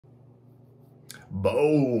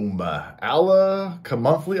Boom. Alaka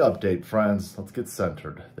monthly update, friends. Let's get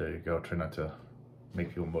centered. There you go. Try not to make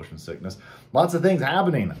people motion sickness. Lots of things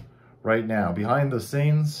happening right now. Behind the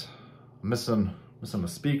scenes, missing a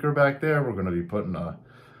speaker back there. We're going to be putting a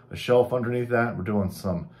shelf underneath that. We're doing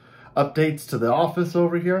some updates to the office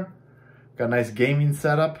over here. Got a nice gaming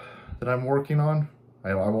setup that I'm working on.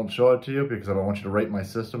 I won't show it to you because I don't want you to rate my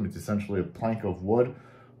system. It's essentially a plank of wood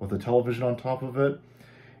with a television on top of it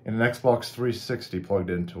and an Xbox 360 plugged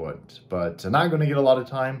into it. But I'm not going to get a lot of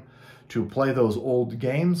time to play those old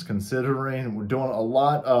games, considering we're doing a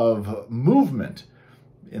lot of movement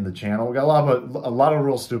in the channel. We got a lot of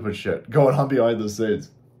real stupid shit going on behind the scenes.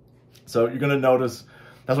 So you're going to notice,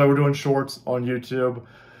 that's why we're doing shorts on YouTube.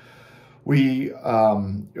 We,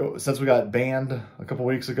 since we got banned a couple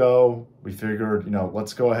weeks ago, we figured,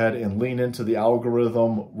 let's go ahead and lean into the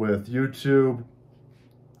algorithm with YouTube.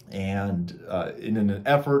 And in an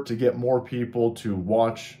effort to get more people to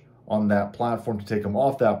watch on that platform, to take them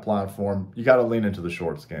off that platform, you got to lean into the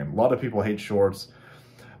shorts game. A lot of people hate shorts.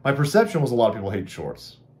 My perception was a lot of people hate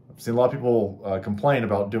shorts. I've seen a lot of people complain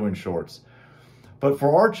about doing shorts. But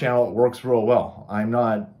for our channel, it works real well. I'm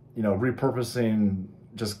not, repurposing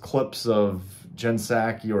just clips of Jen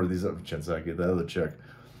Psaki or Jen Psaki, the other chick,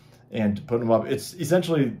 and putting them up. It's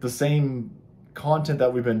essentially the same content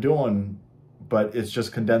that we've been doing, but it's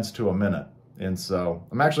just condensed to a minute. And so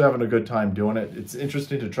I'm actually having a good time doing it. It's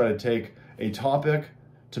interesting to try to take a topic,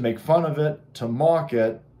 to make fun of it, to mock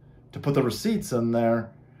it, to put the receipts in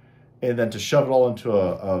there, and then to shove it all into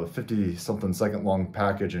a 50-something second long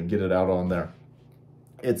package and get it out on there.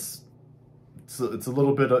 It's a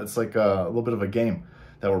little bit, it's like a little bit of a game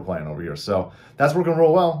that we're playing over here. So that's working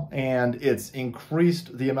real well, and it's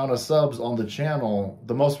increased the amount of subs on the channel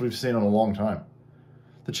the most we've seen in a long time.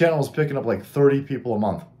 The channel is picking up like 30 people a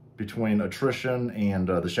month between attrition and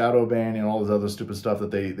the shadow ban and all this other stupid stuff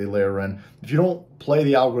that they layer in. If you don't play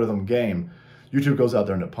the algorithm game, YouTube goes out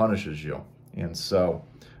there and it punishes you. And so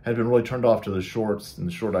I've been really turned off to the shorts and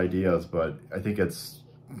the short ideas, but I think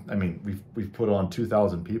we've put on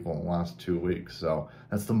 2,000 people in the last 2 weeks. So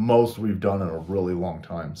that's the most we've done in a really long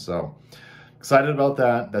time. So excited about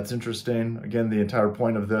that. That's interesting. Again, the entire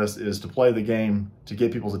point of this is to play the game, to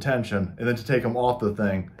get people's attention, and then to take them off the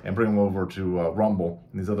thing and bring them over to Rumble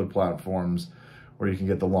and these other platforms where you can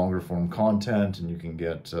get the longer form content, and you can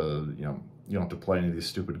get, you don't have to play any of these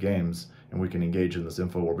stupid games, and we can engage in this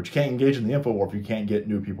info war. But you can't engage in the info war if you can't get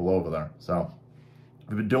new people over there. So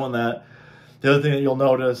we've been doing that. The other thing that you'll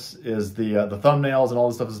notice is the thumbnails and all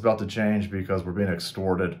this stuff is about to change because we're being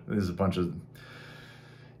extorted. There's a bunch of...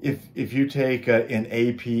 If you take an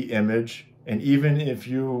AP image, and even if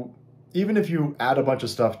you add a bunch of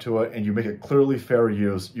stuff to it and you make it clearly fair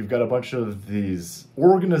use, you've got a bunch of these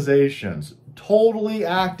organizations, totally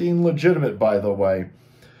acting legitimate, by the way,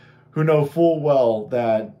 who know full well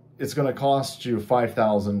that it's going to cost you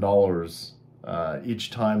 $5,000 each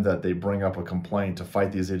time that they bring up a complaint to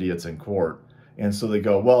fight these idiots in court. And so they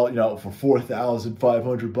go, well, for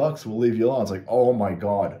 $4,500, we'll leave you alone. It's like, oh my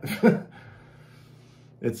God.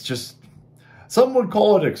 It's just, some would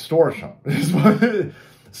call it extortion.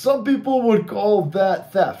 Some people would call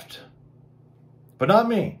that theft, but not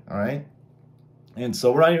me, all right? And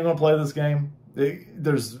so we're not even going to play this game.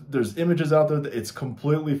 There's images out there that it's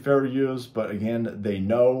completely fair use, but again, they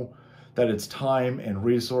know that it's time and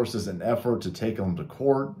resources and effort to take them to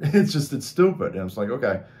court. It's stupid. And it's like,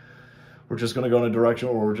 okay, we're just going to go in a direction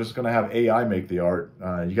where we're just going to have AI make the art.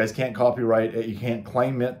 You guys can't copyright it. You can't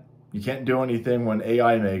claim it. You can't do anything when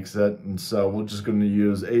AI makes it, and so we're just going to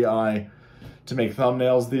use AI to make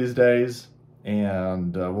thumbnails these days,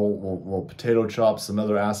 and we'll potato chop some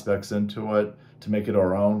other aspects into it to make it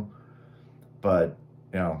our own. But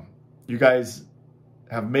you guys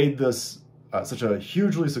have made this such a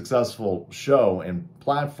hugely successful show and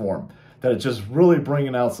platform that it's just really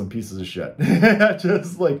bringing out some pieces of shit.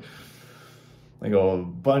 Just like a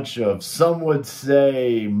bunch of, some would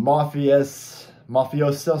say, mafiosos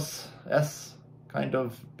kind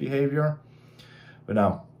of behavior. But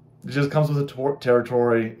no, it just comes with the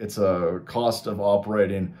territory. It's a cost of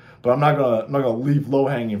operating. But I'm not gonna leave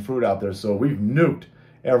low-hanging fruit out there. So we've nuked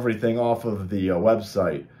everything off of the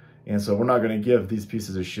website. And so we're not going to give these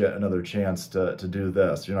pieces of shit another chance to do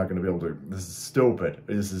this. You're not going to be able to. This is stupid.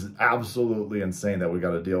 This is absolutely insane that we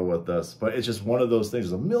got to deal with this. But it's just one of those things.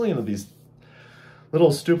 There's a million of these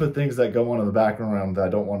little stupid things that go on in the background that I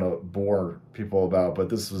don't want to bore people about, but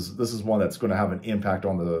this is one that's going to have an impact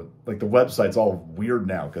on the website's all weird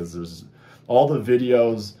now because there's all the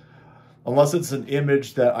videos unless it's an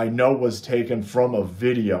image that I know was taken from a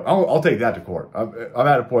video. I'll take that to court. I'm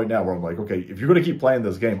at a point now where I'm like, okay, if you're going to keep playing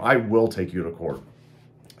this game, I will take you to court.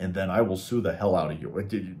 And then I will sue the hell out of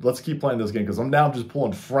you. Let's keep playing this game, because I'm now just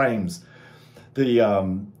pulling frames. The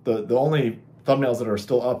only thumbnails that are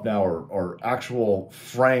still up now are actual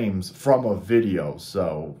frames from a video.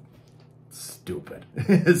 So stupid.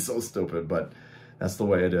 It's so stupid, but that's the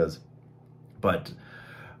way it is. But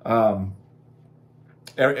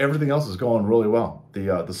everything else is going really well.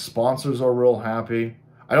 The sponsors are real happy.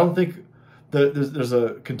 I don't think there's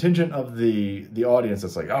a contingent of the audience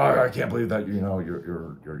that's like, oh, I can't believe that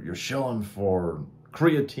you're shilling for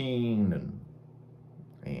creatine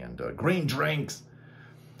and green drinks.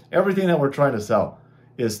 Everything that we're trying to sell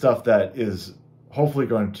is stuff that is hopefully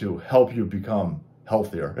going to help you become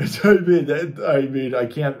healthier. I mean, I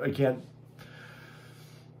can't.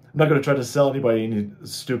 I'm not going to try to sell anybody any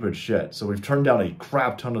stupid shit. So we've turned down a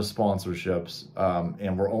crap ton of sponsorships,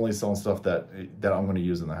 and we're only selling stuff that I'm going to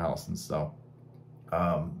use in the house. And so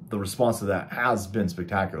the response to that has been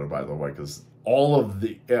spectacular, by the way, because all of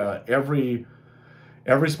the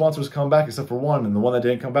every sponsor's come back except for one, and the one that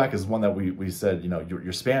didn't come back is one that we said, you're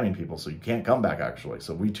spamming people, so you can't come back, actually.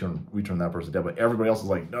 So we turn that person down, but everybody else is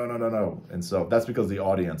like, no. And so that's because the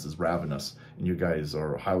audience is ravenous, and you guys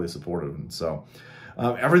are highly supportive. And so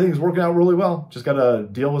everything's working out really well. Just got to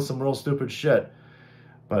deal with some real stupid shit.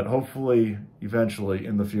 But hopefully, eventually,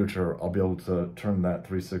 in the future, I'll be able to turn that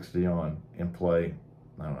 360 on and play,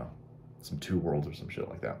 I don't know, some 2 Worlds or some shit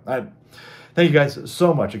like that. Thank you guys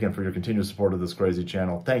so much again for your continued support of this crazy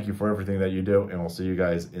channel. Thank you for everything that you do, and we'll see you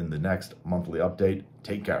guys in the next monthly update.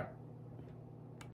 Take care.